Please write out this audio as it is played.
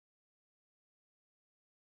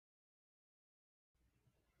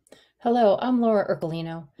Hello, I'm Laura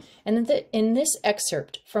Ercolino, and in this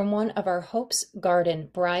excerpt from one of our Hope's Garden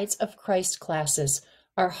Brides of Christ classes,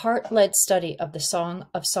 our heart-led study of the Song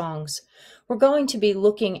of Songs, we're going to be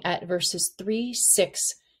looking at verses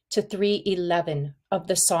 3:6 to 3:11 of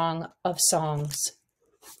the Song of Songs.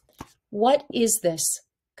 What is this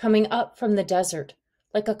coming up from the desert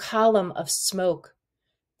like a column of smoke,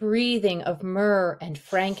 breathing of myrrh and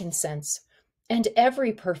frankincense, and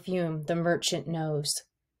every perfume the merchant knows?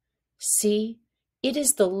 See, it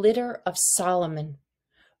is the litter of Solomon.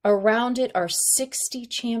 Around it are 60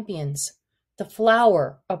 champions, the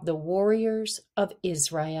flower of the warriors of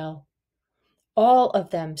Israel. All of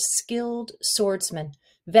them skilled swordsmen,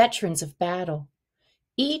 veterans of battle.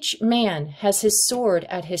 Each man has his sword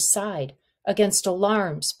at his side against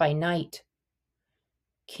alarms by night.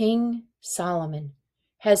 King Solomon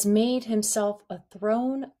has made himself a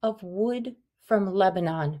throne of wood from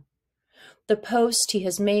Lebanon. The post he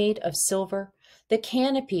has made of silver, the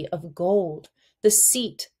canopy of gold, the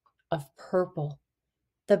seat of purple.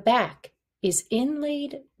 The back is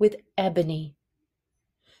inlaid with ebony.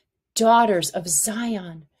 Daughters of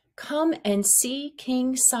Zion, come and see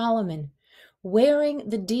King Solomon, wearing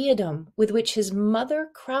the diadem with which his mother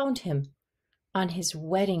crowned him on his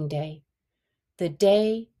wedding day, the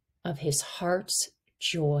day of his heart's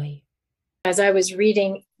joy. As I was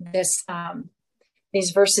reading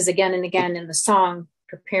these verses again and again in the song,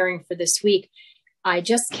 preparing for this week, I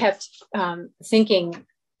just kept thinking,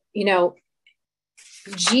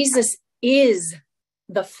 Jesus is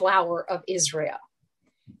the flower of Israel.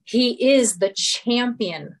 He is the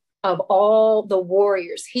champion of all the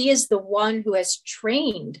warriors. He is the one who has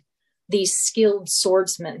trained these skilled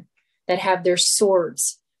swordsmen that have their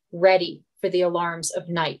swords ready for the alarms of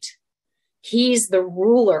night. He's the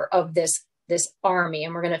ruler of this army.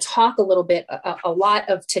 And we're going to talk a little bit, a lot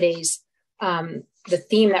of today's, the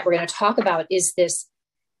theme that we're going to talk about is this.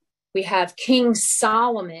 We have King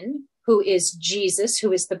Solomon, who is Jesus,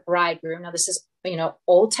 who is the bridegroom. Now this is,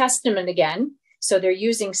 Old Testament again. So they're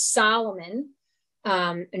using Solomon,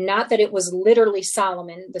 not that it was literally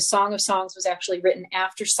Solomon. The Song of Songs was actually written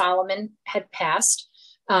after Solomon had passed.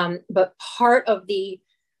 But part of the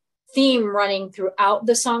theme running throughout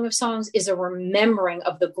the Song of Songs is a remembering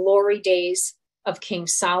of the glory days of King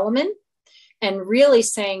Solomon, and really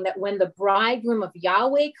saying that when the bridegroom of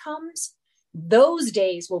Yahweh comes, those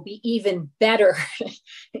days will be even better,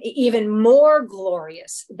 even more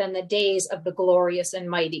glorious than the days of the glorious and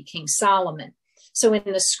mighty King Solomon. So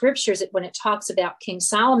in the scriptures, when it talks about King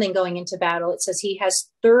Solomon going into battle, it says he has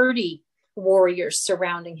 30 warriors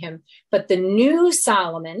surrounding him. But the new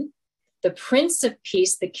Solomon, the Prince of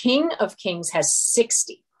Peace, the King of Kings, has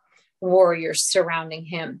 60 warriors surrounding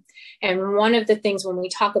him. And one of the things when we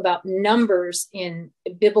talk about numbers in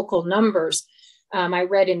biblical numbers, I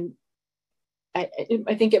read I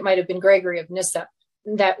think it might have been Gregory of Nyssa,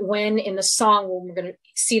 that when in the song, when we're going to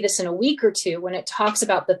see this in a week or two, when it talks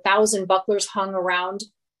about the 1,000 bucklers hung around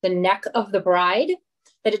the neck of the bride,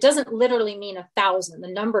 that it doesn't literally mean 1,000. The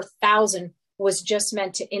number 1,000 was just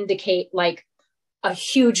meant to indicate like a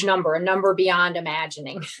huge number, a number beyond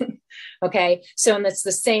imagining. Okay. So, and that's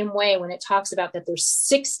the same way when it talks about that there's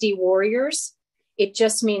 60 warriors, it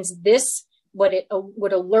just means this, what it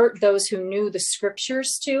would alert those who knew the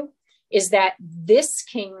scriptures to is that this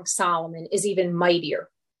King Solomon is even mightier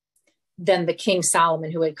than the King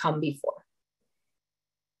Solomon who had come before.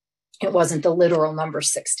 It wasn't the literal number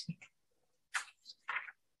 60.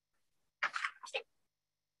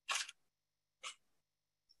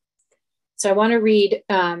 So I want to read,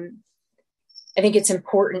 I think it's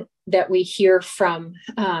important that we hear from,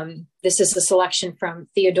 this is a selection from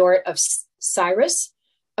Theodoret of Cyrus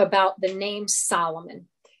about the name Solomon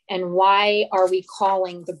and why are we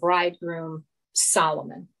calling the bridegroom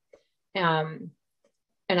Solomon. And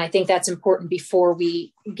I think that's important before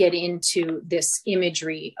we get into this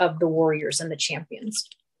imagery of the warriors and the champions.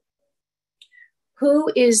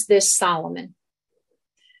 Who is this Solomon?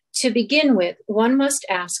 To begin with, one must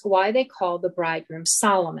ask why they call the bridegroom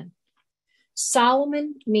Solomon.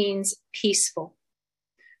 Solomon means peaceful.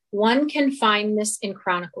 One can find this in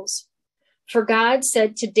Chronicles. For God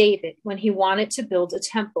said to David when he wanted to build a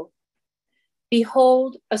temple,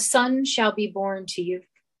 "Behold, a son shall be born to you.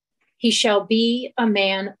 He shall be a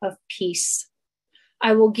man of peace.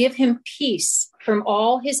 I will give him peace from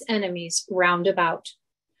all his enemies round about.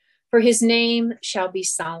 For his name shall be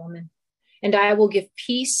Solomon. And I will give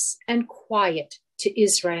peace and quiet to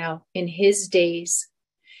Israel in his days.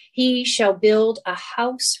 He shall build a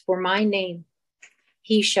house for my name.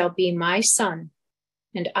 He shall be my son,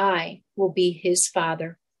 and I will be his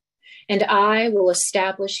father. and I will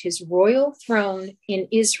establish his royal throne in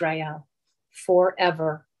Israel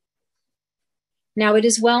forever. Now it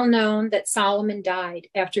is well known that Solomon died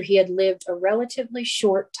after he had lived a relatively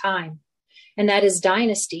short time, and that his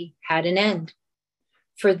dynasty had an end.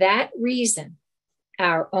 For that reason,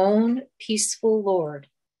 our own peaceful Lord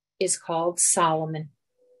is called Solomon.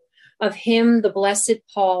 Of him the blessed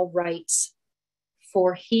Paul writes,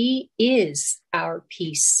 "For he is our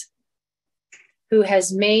peace, who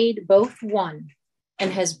has made both one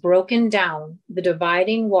and has broken down the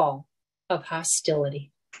dividing wall of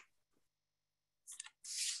hostility."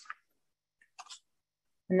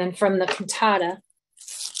 And then from the cantata,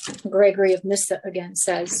 Gregory of Nyssa again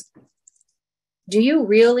says, "Do you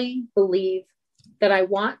really believe that I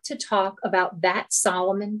want to talk about that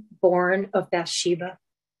Solomon born of Bathsheba?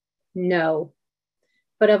 No,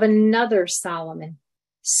 but of another Solomon,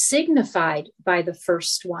 signified by the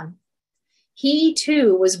first one. He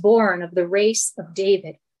too was born of the race of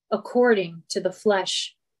David, according to the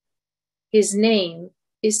flesh. His name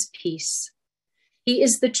is Peace. He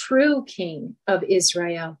is the true King of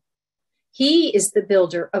Israel. He is the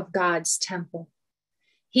builder of God's temple.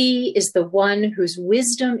 He is the one whose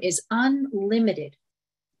wisdom is unlimited,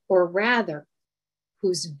 or rather,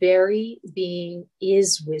 whose very being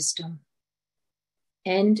is wisdom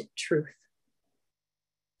and truth.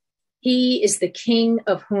 He is the King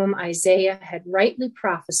of whom Isaiah had rightly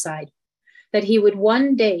prophesied that he would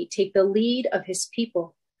one day take the lead of his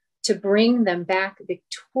people to bring them back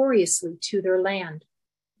victoriously to their land.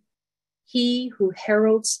 He who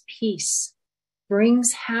heralds peace,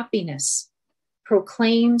 brings happiness,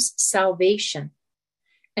 proclaims salvation,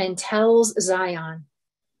 and tells Zion,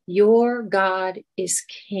 "Your God is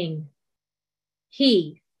King."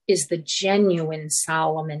 He is the genuine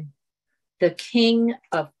Solomon, the King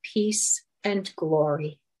of peace and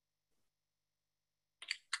glory.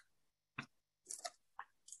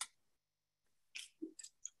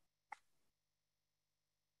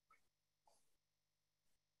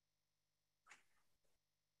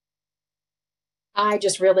 I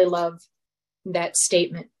just really love that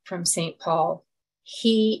statement from St. Paul.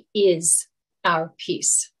 He is our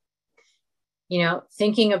peace. You know,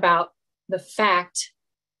 thinking about the fact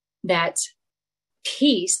that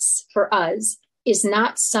peace for us is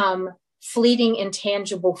not some fleeting,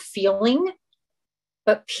 intangible feeling,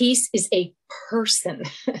 but peace is a person.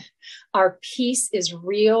 Our peace is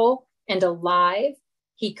real and alive.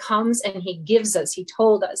 He comes and he gives us, he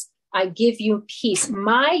told us, "I give you peace,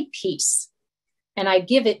 my peace. And I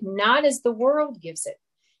give it not as the world gives it."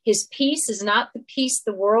 His peace is not the peace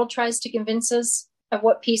the world tries to convince us of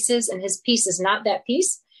what peace is, and his peace is not that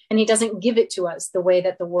peace, and he doesn't give it to us the way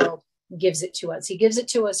that the world gives it to us. He gives it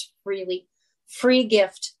to us freely, free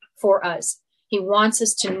gift for us. He wants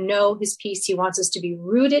us to know his peace. He wants us to be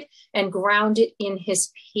rooted and grounded in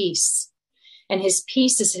his peace. And his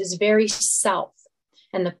peace is his very self,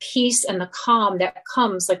 and the peace and the calm that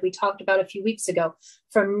comes, like we talked about a few weeks ago,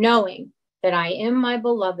 from knowing that I am my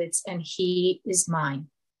beloved's and he is mine.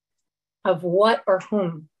 Of what or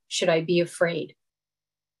whom should I be afraid?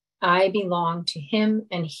 I belong to him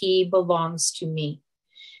and he belongs to me.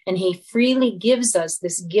 And he freely gives us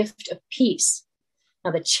this gift of peace. Now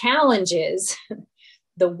the challenge is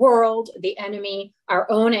the world, the enemy, our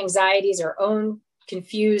own anxieties, our own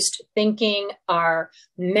confused thinking, our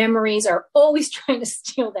memories are always trying to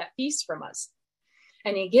steal that peace from us.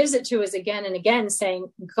 And he gives it to us again and again,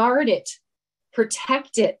 saying, guard it.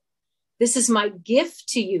 Protect it. This is my gift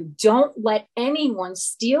to you. Don't let anyone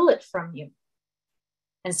steal it from you.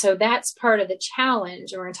 And so that's part of the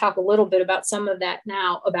challenge. And we're going to talk a little bit about some of that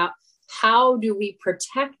now, about how do we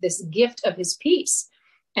protect this gift of his peace?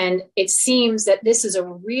 And it seems that this is a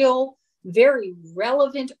real, very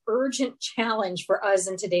relevant, urgent challenge for us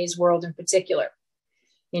in today's world in particular.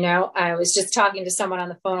 You know, I was just talking to someone on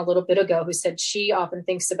the phone a little bit ago who said she often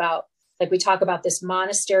thinks about, like we talk about this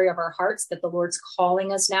monastery of our hearts that the Lord's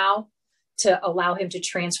calling us now to allow him to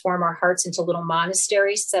transform our hearts into little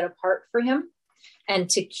monasteries set apart for him and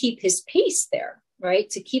to keep his peace there, right?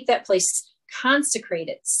 To keep that place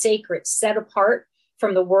consecrated, sacred, set apart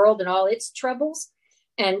from the world and all its troubles.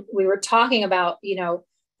 And we were talking about,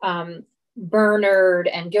 Bernard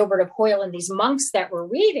and Gilbert of Hoyle and these monks that were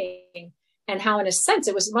reading, and how in a sense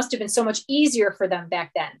must have been so much easier for them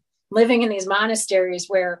back then, living in these monasteries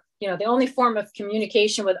where, the only form of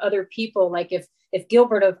communication with other people, like if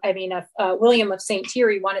William of St.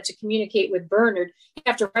 Thierry wanted to communicate with Bernard, he'd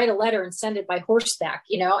have to write a letter and send it by horseback,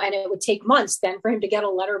 and it would take months then for him to get a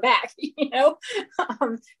letter back,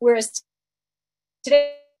 whereas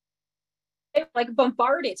today, like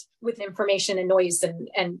bombarded with information and noise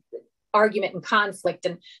and argument and conflict.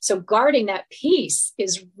 And so guarding that peace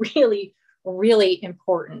is really, really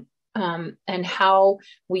important. And how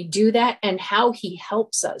we do that and how he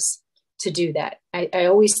helps us to do that. I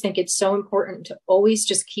always think it's so important to always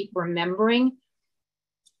just keep remembering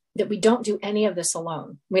that we don't do any of this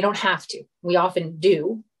alone. We don't have to. We often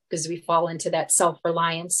do, because we fall into that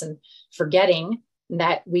self-reliance and forgetting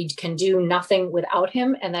that we can do nothing without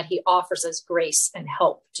him, and that he offers us grace and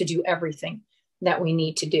help to do everything that we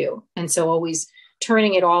need to do. And so always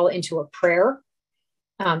turning it all into a prayer.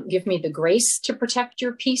 Give me the grace to protect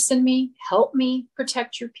your peace in me. Help me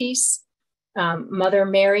protect your peace. Mother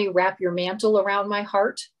Mary, wrap your mantle around my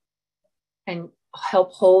heart and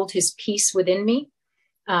help hold his peace within me.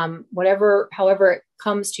 However it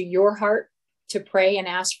comes to your heart to pray and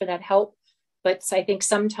ask for that help. But I think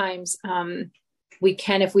sometimes we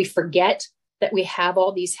can, if we forget that we have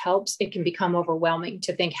all these helps, it can become overwhelming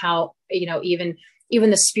to think how, even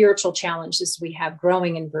the spiritual challenges we have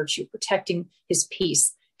growing in virtue, protecting his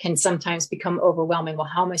peace can sometimes become overwhelming. Well,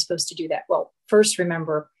 how am I supposed to do that? Well, first,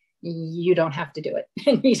 remember, you don't have to do it.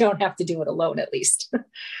 And you don't have to do it alone, at least.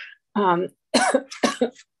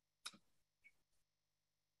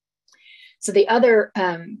 So the other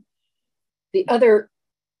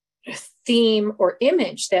theme or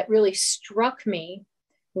image that really struck me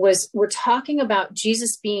was, we're talking about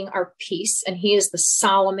Jesus being our peace, and he is the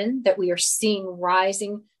Solomon that we are seeing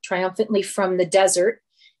rising triumphantly from the desert.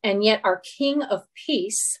 And yet our King of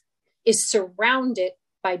Peace is surrounded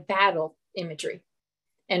by battle imagery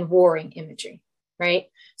and warring imagery, right?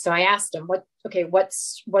 So I asked him,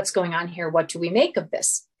 what's going on here? What do we make of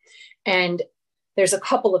this? And there's a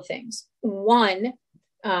couple of things. One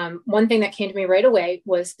thing that came to me right away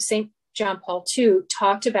was St. John Paul II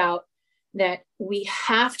talked about that we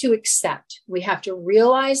have to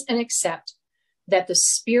realize and accept that the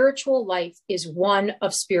spiritual life is one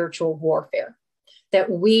of spiritual warfare, that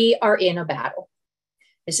we are in a battle.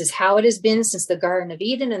 This is how it has been since the Garden of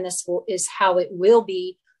Eden, and this is how it will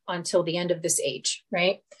be until the end of this age,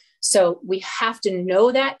 right? So we have to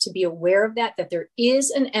know that, to be aware of that there is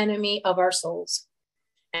an enemy of our souls,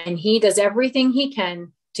 and he does everything he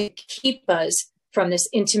can to keep us from this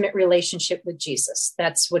intimate relationship with Jesus.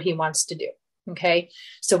 That's what he wants to do. Okay.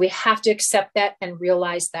 So we have to accept that and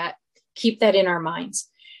realize that, keep that in our minds.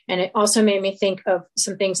 And it also made me think of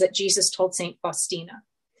some things that Jesus told St. Faustina.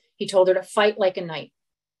 He told her to fight like a knight.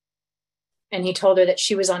 And he told her that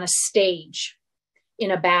she was on a stage,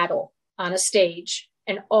 in a battle, on a stage,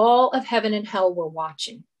 and all of heaven and hell were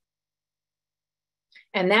watching.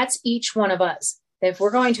 And that's each one of us. That if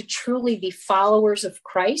we're going to truly be followers of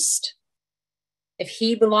Christ, if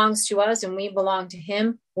he belongs to us and we belong to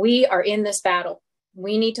him, we are in this battle.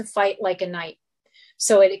 We need to fight like a knight.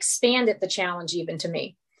 So it expanded the challenge even to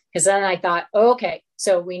me, because then I thought, okay,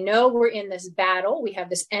 so we know we're in this battle. We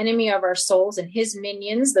have this enemy of our souls and his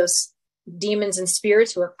minions, those demons and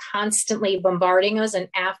spirits who are constantly bombarding us and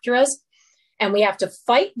after us. And we have to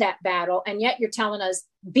fight that battle. And yet you're telling us,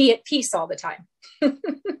 be at peace all the time.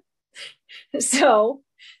 So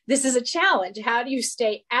this is a challenge. How do you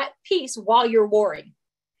stay at peace while you're warring?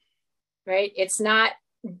 Right? It's not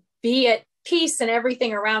be at peace and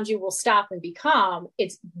everything around you will stop and be calm.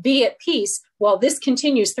 It's be at peace while this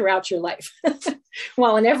continues throughout your life.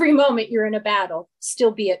 While in every moment you're in a battle,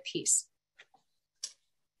 still be at peace.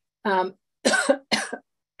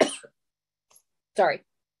 Sorry.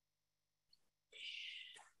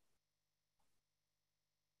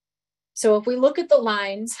 So if we look at the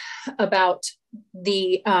lines about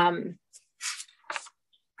the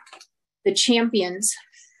champions,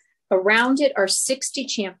 around it are 60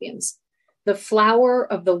 champions, the flower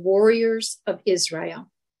of the warriors of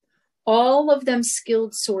Israel, all of them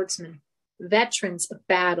skilled swordsmen, veterans of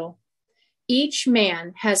battle. Each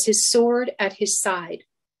man has his sword at his side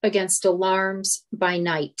against alarms by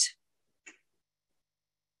night.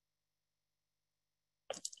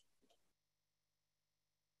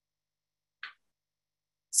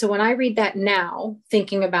 So when I read that now,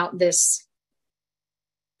 thinking about this,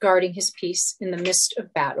 guarding his peace in the midst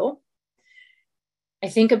of battle, I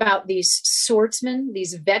think about these swordsmen,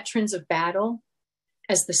 these veterans of battle,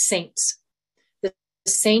 as the saints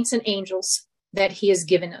and angels that he has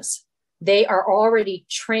given us. They are already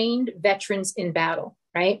trained veterans in battle,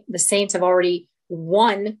 right? The saints have already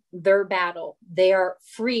won their battle. They are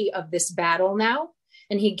free of this battle now,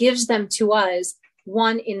 and he gives them to us.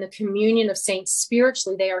 One, in the communion of saints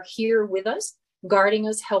spiritually, they are here with us, guarding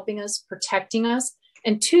us, helping us, protecting us.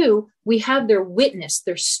 And two, we have their witness,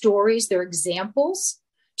 their stories, their examples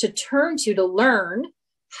to turn to learn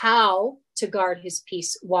how to guard his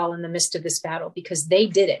peace while in the midst of this battle, because they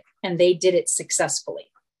did it and they did it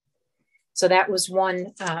successfully. So that was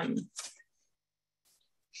one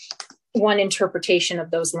interpretation of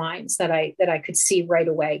those lines that I could see right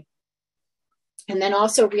away. And then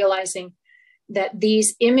also realizing that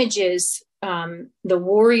these images, the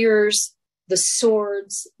warriors, the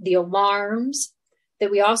swords, the alarms, that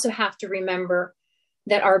we also have to remember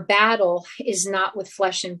that our battle is not with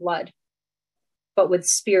flesh and blood, but with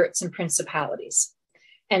spirits and principalities.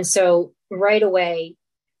 And so right away,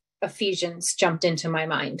 Ephesians jumped into my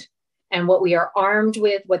mind. And what we are armed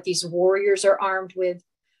with, what these warriors are armed with,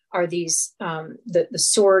 are these the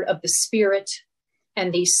sword of the Spirit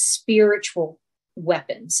and these spiritual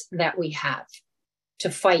weapons that we have to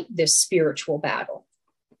fight this spiritual battle.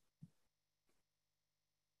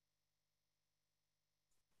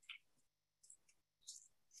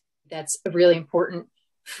 That's really important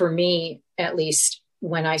for me, at least,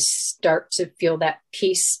 when I start to feel that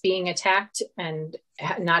peace being attacked and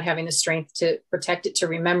not having the strength to protect it, to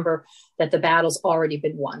remember that the battle's already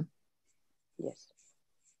been won. Yes.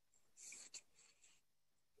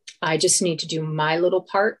 I just need to do my little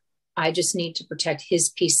part. I just need to protect his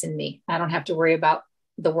peace in me. I don't have to worry about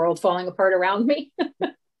the world falling apart around me.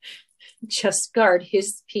 Just guard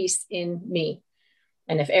his peace in me.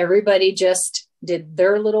 And if everybody just did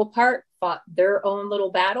their little part, fought their own little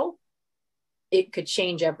battle, it could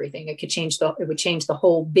change everything. It would change the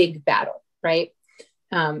whole big battle, right?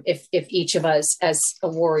 If each of us as a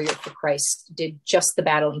warrior for Christ did just the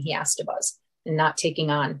battling he asked of us and not taking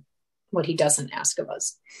on what he doesn't ask of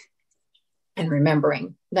us, and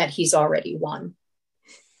remembering that he's already won.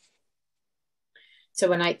 So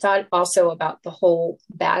when I thought also about the whole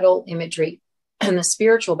battle imagery and the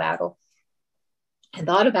spiritual battle, I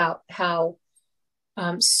thought about how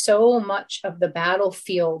so much of the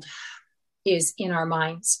battlefield is in our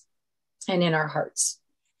minds and in our hearts.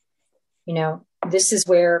 You know, this is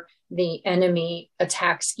where the enemy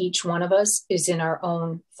attacks each one of us, is in our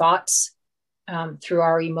own thoughts, through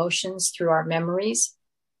our emotions, through our memories.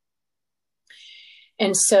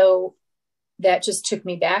 And so that just took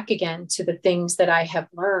me back again to the things that I have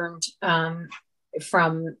learned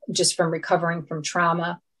from recovering from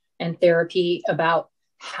trauma and therapy about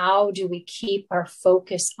how do we keep our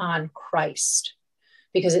focus on Christ?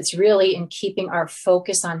 Because it's really in keeping our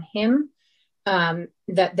focus on him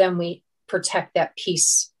that then we protect that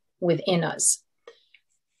peace within us.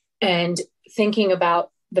 And thinking about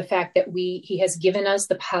the fact that he has given us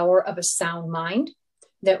the power of a sound mind,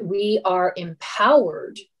 that we are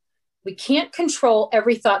empowered. We can't control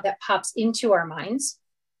every thought that pops into our minds,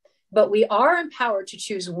 but we are empowered to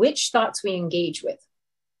choose which thoughts we engage with.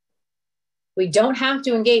 We don't have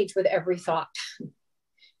to engage with every thought.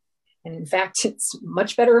 And in fact, it's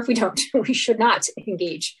much better if we don't. We should not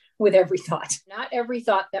engage with every thought. Not every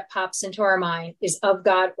thought that pops into our mind is of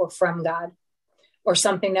God or from God or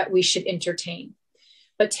something that we should entertain.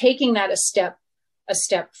 But taking that a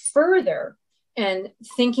step further and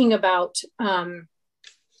thinking about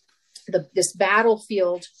this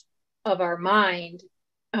battlefield of our mind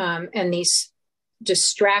and these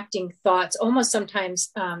distracting thoughts, almost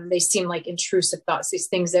sometimes they seem like intrusive thoughts, these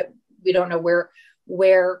things that we don't know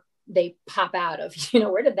where they pop out of,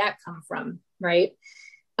 where did that come from? Right.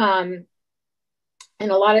 And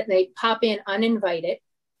a lot of, they pop in uninvited,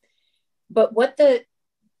 but what the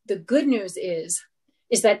good news is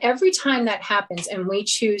that every time that happens and we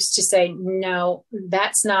choose to say, no,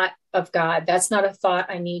 that's not of God, that's not a thought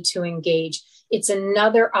I need to engage, it's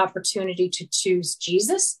another opportunity to choose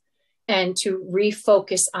Jesus and to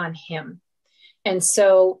refocus on him. And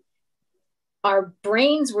so our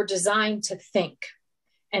brains were designed to think.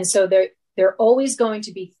 And so they're always going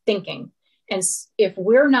to be thinking. And if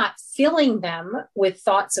we're not filling them with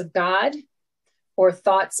thoughts of God or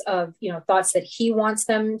thoughts of, thoughts that he wants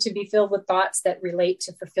them to be filled with, thoughts that relate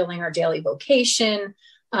to fulfilling our daily vocation,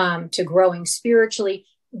 to growing spiritually,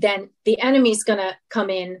 then the enemy's going to come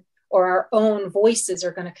in, or our own voices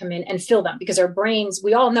are going to come in and fill them, because our brains,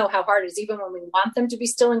 we all know how hard it is. Even when we want them to be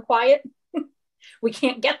still and quiet, we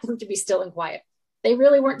can't get them to be still and quiet. They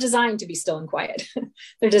really weren't designed to be still and quiet.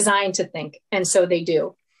 They're designed to think. And so they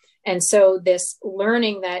do. And so this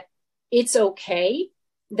learning that it's okay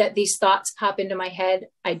that these thoughts pop into my head.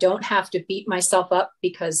 I don't have to beat myself up,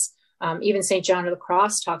 because even St. John of the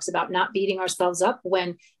Cross talks about not beating ourselves up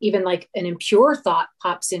when even like an impure thought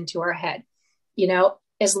pops into our head.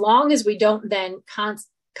 As long as we don't then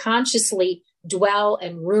consciously dwell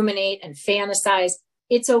and ruminate and fantasize,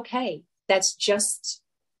 it's okay. That's just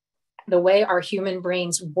the way our human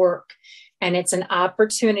brains work. And it's an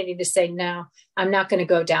opportunity to say, no, I'm not going to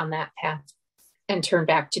go down that path, and turn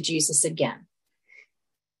back to Jesus again.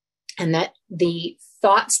 And The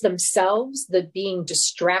thoughts themselves, the being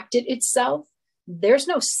distracted itself, there's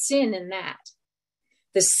no sin in that.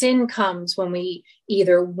 The sin comes when we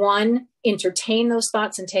either, one, entertain those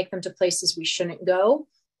thoughts and take them to places we shouldn't go,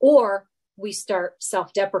 or we start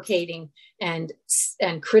self-deprecating and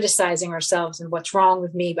criticizing ourselves and what's wrong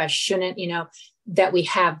with me, I shouldn't, that we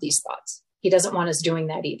have these thoughts. He doesn't want us doing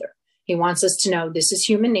that either. He wants us to know this is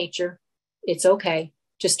human nature. It's okay.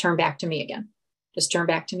 Just turn back to me again. Just turn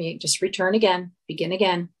back to me. Just return again. Begin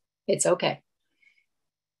again. It's okay.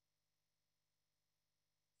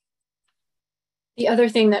 The other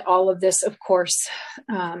thing that all of this, of course,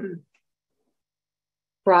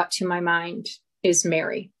 brought to my mind is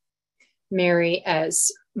Mary. Mary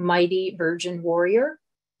as mighty virgin warrior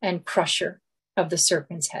and crusher of the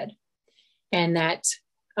serpent's head. And that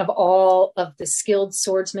of all of the skilled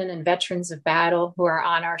swordsmen and veterans of battle who are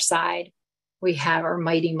on our side, we have our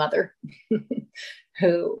mighty mother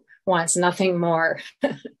who wants nothing more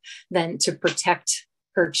than to protect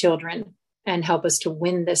her children and help us to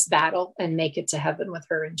win this battle and make it to heaven with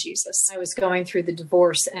her and Jesus. I was going through the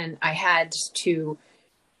divorce and I had to,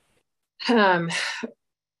 in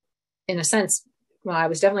a sense, well, I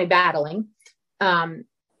was definitely battling. And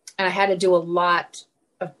I had to do a lot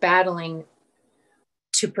of battling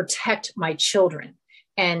to protect my children.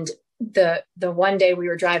 And the one day we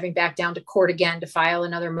were driving back down to court again to file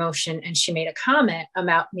another motion, and she made a comment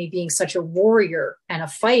about me being such a warrior and a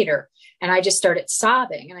fighter. And I just started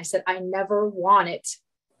sobbing. And I said, I never wanted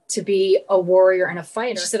to be a warrior and a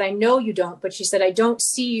fighter. She said, I know you don't, but she said, I don't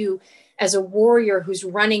see you as a warrior who's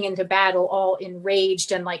running into battle all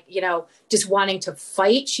enraged and just wanting to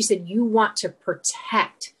fight. She said, you want to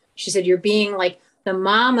protect. She said, you're being like the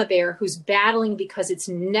mama bear who's battling because it's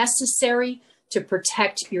necessary to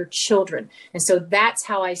protect your children. And so that's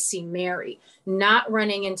how I see Mary, not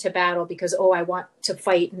running into battle because, I want to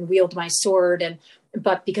fight and wield my sword,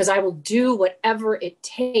 but because I will do whatever it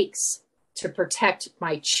takes to protect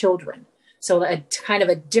my children. So a kind of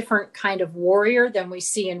a different kind of warrior than we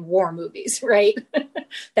see in war movies, right?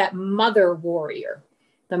 That mother warrior,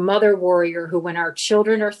 the mother warrior who, when our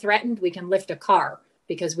children are threatened, we can lift a car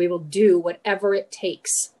because we will do whatever it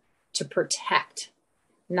takes to protect,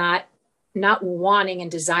 not wanting and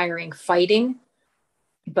desiring fighting,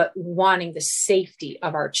 but wanting the safety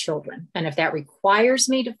of our children. And if that requires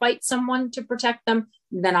me to fight someone to protect them,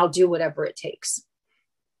 then I'll do whatever it takes.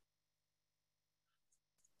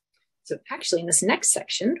 So actually, in this next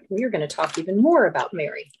section, we're going to talk even more about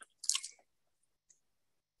Mary.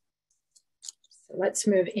 So let's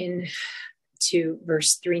move in to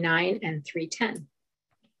verse 3:9 and 3:10.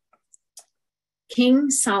 King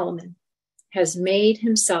Solomon has made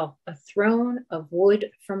himself a throne of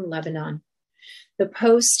wood from Lebanon. The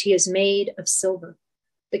post he has made of silver,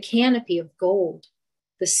 the canopy of gold,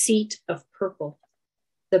 the seat of purple.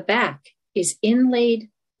 The back is inlaid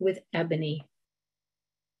with ebony.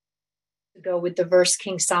 To go with the verse,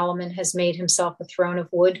 King Solomon has made himself a throne of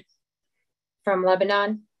wood from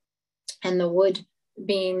Lebanon, and the wood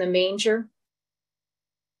being the manger.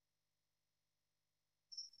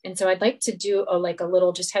 And so I'd like to do a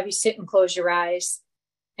little, just have you sit and close your eyes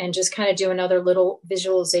and just kind of do another little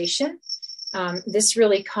visualization. This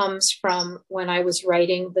really comes from when I was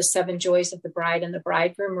writing the 7 Joys of the Bride and the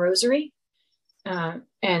Bridegroom Rosary.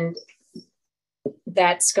 And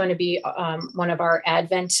that's going to be one of our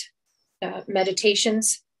Advent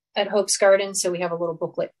meditations at Hope's Garden. So we have a little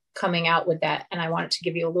booklet coming out with that. And I wanted to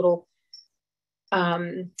give you a little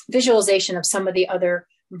visualization of some of the other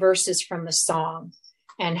verses from the song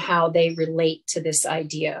and how they relate to this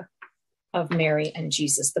idea of Mary and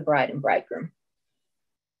Jesus, the bride and bridegroom.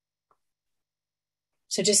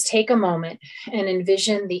 So just take a moment and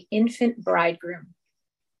envision the infant bridegroom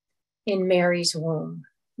in Mary's womb,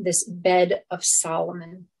 this bed of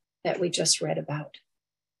Solomon that we just read about,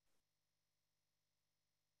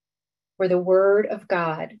 where the word of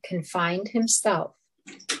God confined himself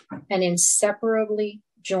and inseparably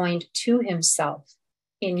joined to himself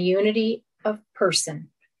in unity of person,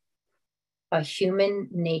 a human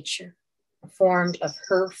nature formed of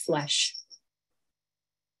her flesh.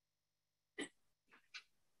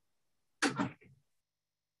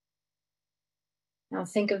 Now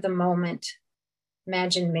think of the moment.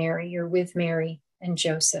 Imagine Mary, you're with Mary and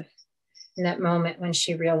Joseph in that moment when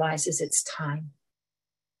she realizes it's time.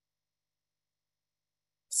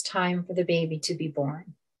 It's time for the baby to be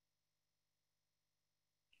born.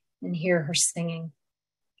 And hear her singing,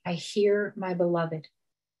 I hear my beloved.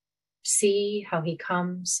 See how he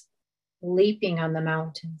comes, leaping on the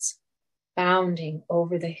mountains, bounding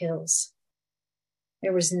over the hills.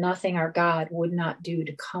 There was nothing our God would not do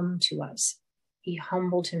to come to us. He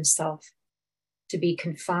humbled himself to be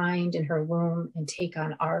confined in her womb and take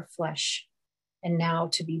on our flesh, and now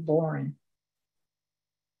to be born.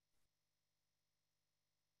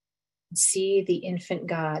 And see the infant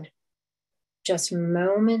God just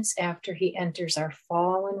moments after he enters our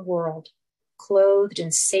fallen world, clothed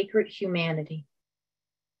in sacred humanity.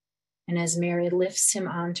 And as Mary lifts him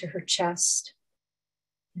onto her chest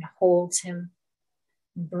and holds him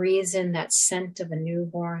and breathes in that scent of a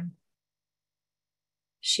newborn,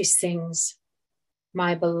 she sings,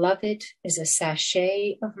 "My beloved is a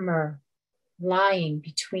sachet of myrrh lying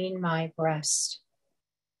between my breast."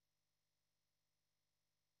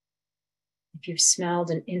 If you've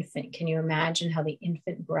smelled an infant, can you imagine how the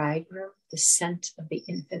infant bridegroom, the scent of the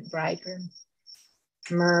infant bridegroom,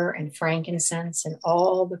 myrrh and frankincense and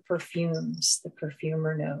all the perfumes the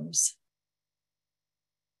perfumer knows.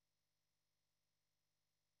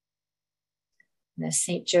 And as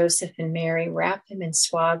St. Joseph and Mary wrap him in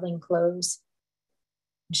swaddling clothes,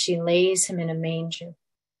 and she lays him in a manger,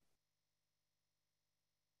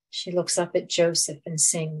 she looks up at Joseph and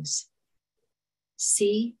sings,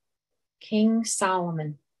 "See, King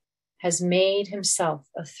Solomon has made himself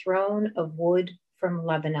a throne of wood from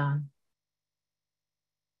Lebanon."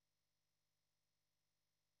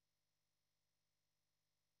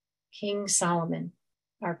 King Solomon,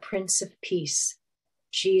 our Prince of Peace,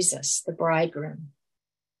 Jesus, the bridegroom,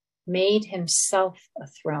 made himself a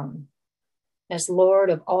throne. As Lord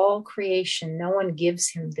of all creation, no one gives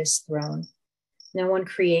him this throne. No one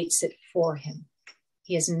creates it for him.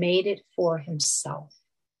 He has made it for himself.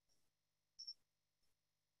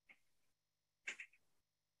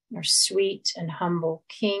 Our sweet and humble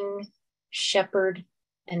King, Shepherd,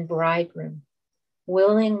 and Bridegroom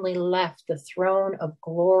willingly left the throne of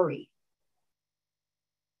glory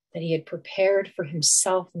that he had prepared for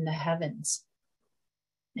himself in the heavens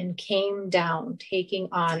and came down, taking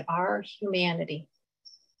on our humanity,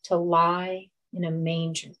 to lie in a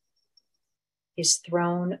manger, his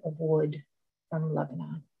throne of wood from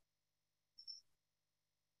Lebanon.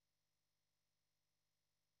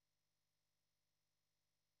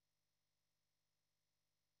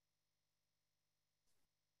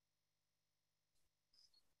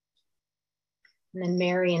 And then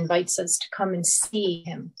Mary invites us to come and see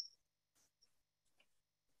him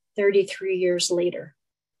 33 years later.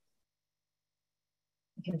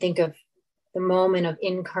 You can think of the moment of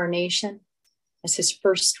incarnation as his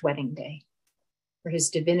first wedding day, where his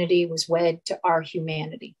divinity was wed to our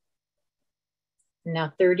humanity. And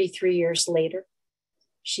now 33 years later,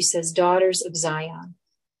 she says, "Daughters of Zion,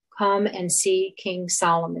 come and see King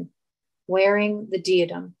Solomon wearing the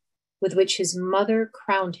diadem with which his mother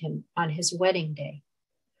crowned him on his wedding day,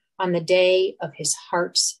 on the day of his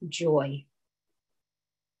heart's joy."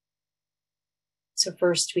 So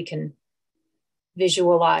first we can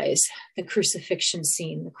visualize the crucifixion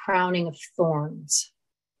scene, the crowning of thorns.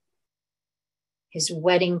 His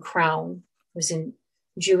wedding crown was in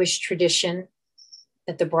Jewish tradition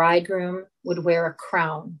that the bridegroom would wear a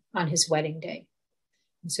crown on his wedding day.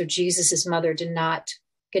 And so Jesus's mother did not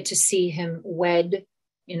get to see him wed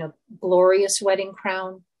in a glorious wedding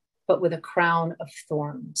crown, but with a crown of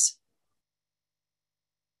thorns.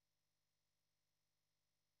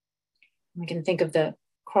 We can think of the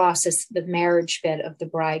cross as the marriage bed of the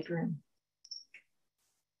bridegroom.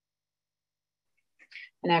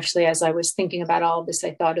 And actually, as I was thinking about all of this,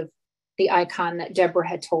 I thought of the icon that Deborah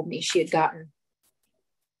had told me she had gotten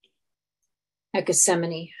at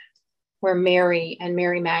Gethsemane, where Mary and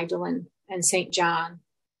Mary Magdalene and St. John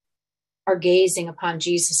are gazing upon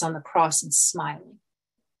Jesus on the cross and smiling,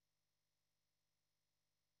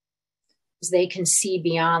 as they can see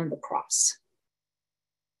beyond the cross.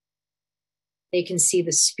 They can see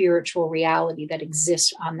the spiritual reality that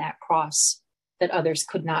exists on that cross that others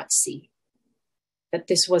could not see. That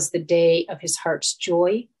this was the day of his heart's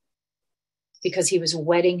joy, because he was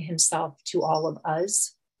wedding himself to all of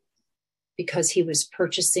us, because he was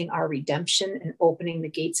purchasing our redemption and opening the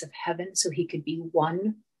gates of heaven so he could be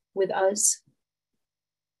one with us,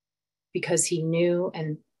 because he knew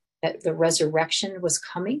and that the resurrection was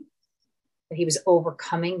coming, that he was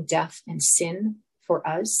overcoming death and sin for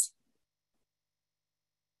us,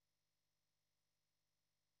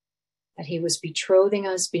 that he was betrothing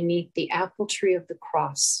us beneath the apple tree of the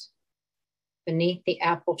cross, beneath the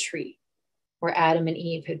apple tree where Adam and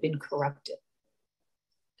Eve had been corrupted,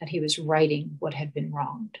 that he was righting what had been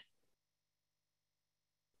wronged.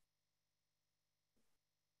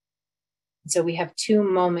 And so we have two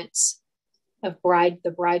moments of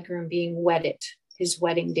the bridegroom being wedded, his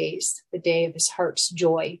wedding days, the day of his heart's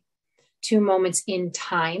joy. Two moments in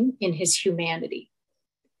time in his humanity.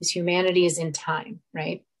 His humanity is in time,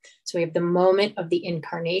 right? So we have the moment of the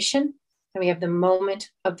incarnation, and we have the moment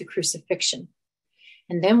of the crucifixion.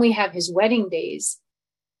 And then we have his wedding days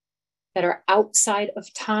that are outside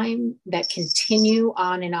of time, that continue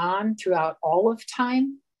on and on throughout all of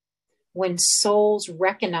time, when souls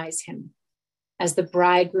recognize him as the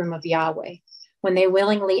bridegroom of Yahweh, when they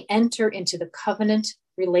willingly enter into the covenant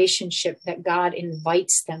relationship that God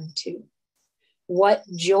invites them to. What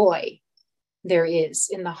joy there is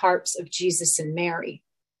in the hearts of Jesus and Mary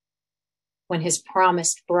when his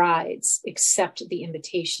promised brides accept the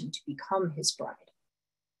invitation to become his bride.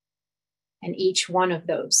 And each one of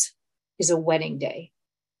those is a wedding day,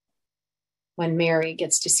 when Mary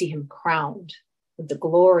gets to see him crowned with the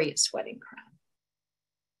glorious wedding crown.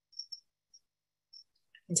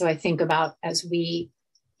 And so I think about, as we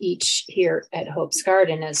each here at Hope's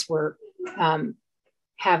Garden, as we're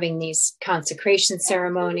having these consecration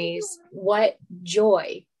ceremonies, what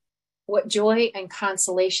joy and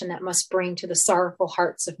consolation that must bring to the sorrowful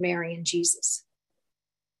hearts of Mary and Jesus,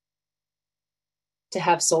 to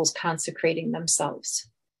have souls consecrating themselves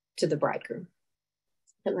to the bridegroom.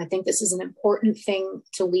 And I think this is an important thing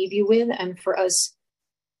to leave you with, and for us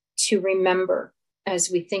to remember as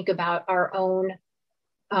we think about our own,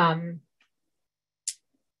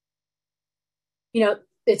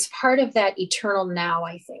 it's part of that eternal now,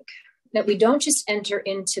 I think, that we don't just enter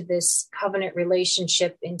into this covenant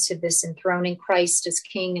relationship, into this enthroning Christ as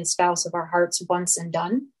King and spouse of our hearts once and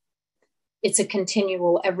done. It's a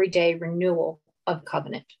continual, everyday renewal of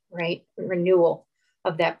covenant, right? Renewal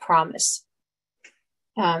of that promise.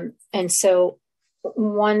 And so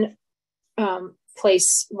one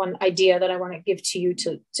idea that I want to give to you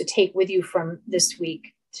to take with you from this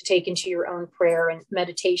week, to take into your own prayer and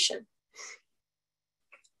meditation,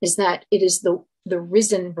 is that it is the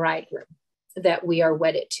risen bridegroom that we are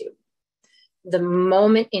wedded to. The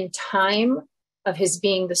moment in time of his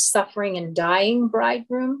being the suffering and dying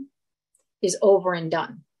bridegroom is over and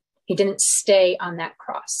done. He didn't stay on that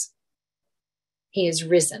cross. He is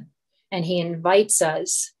risen, and he invites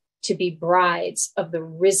us to be brides of the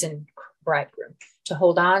risen bridegroom, to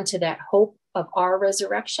hold on to that hope of our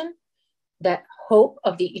resurrection, that hope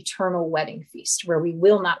of the eternal wedding feast, where we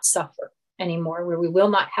will not suffer anymore, where we will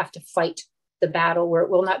not have to fight the battle, where it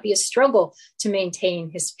will not be a struggle to maintain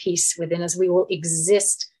his peace within us. We will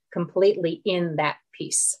exist completely in that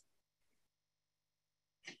peace.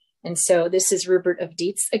 And so this is Rupert of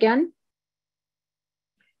Dietz again.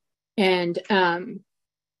 And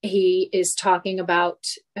he is talking about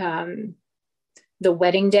the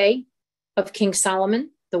wedding day of King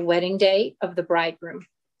Solomon, the wedding day of the bridegroom.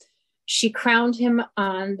 She crowned him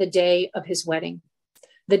on the day of his wedding,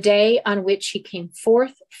 the day on which he came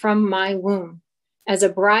forth from my womb as a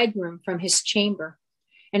bridegroom from his chamber,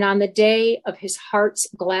 and on the day of his heart's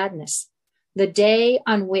gladness, the day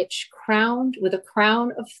on which, crowned with a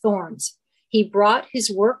crown of thorns, he brought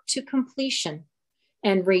his work to completion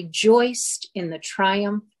and rejoiced in the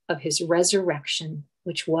triumph of his resurrection,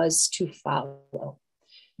 which was to follow.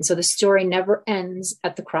 And so the story never ends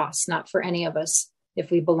at the cross, not for any of us, if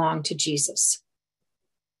we belong to Jesus.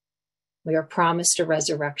 We are promised a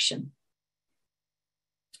resurrection.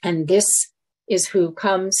 And this is who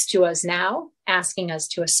comes to us now, asking us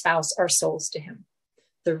to espouse our souls to him.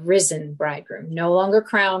 The risen bridegroom, no longer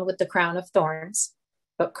crowned with the crown of thorns,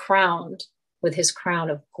 but crowned with his crown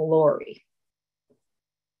of glory.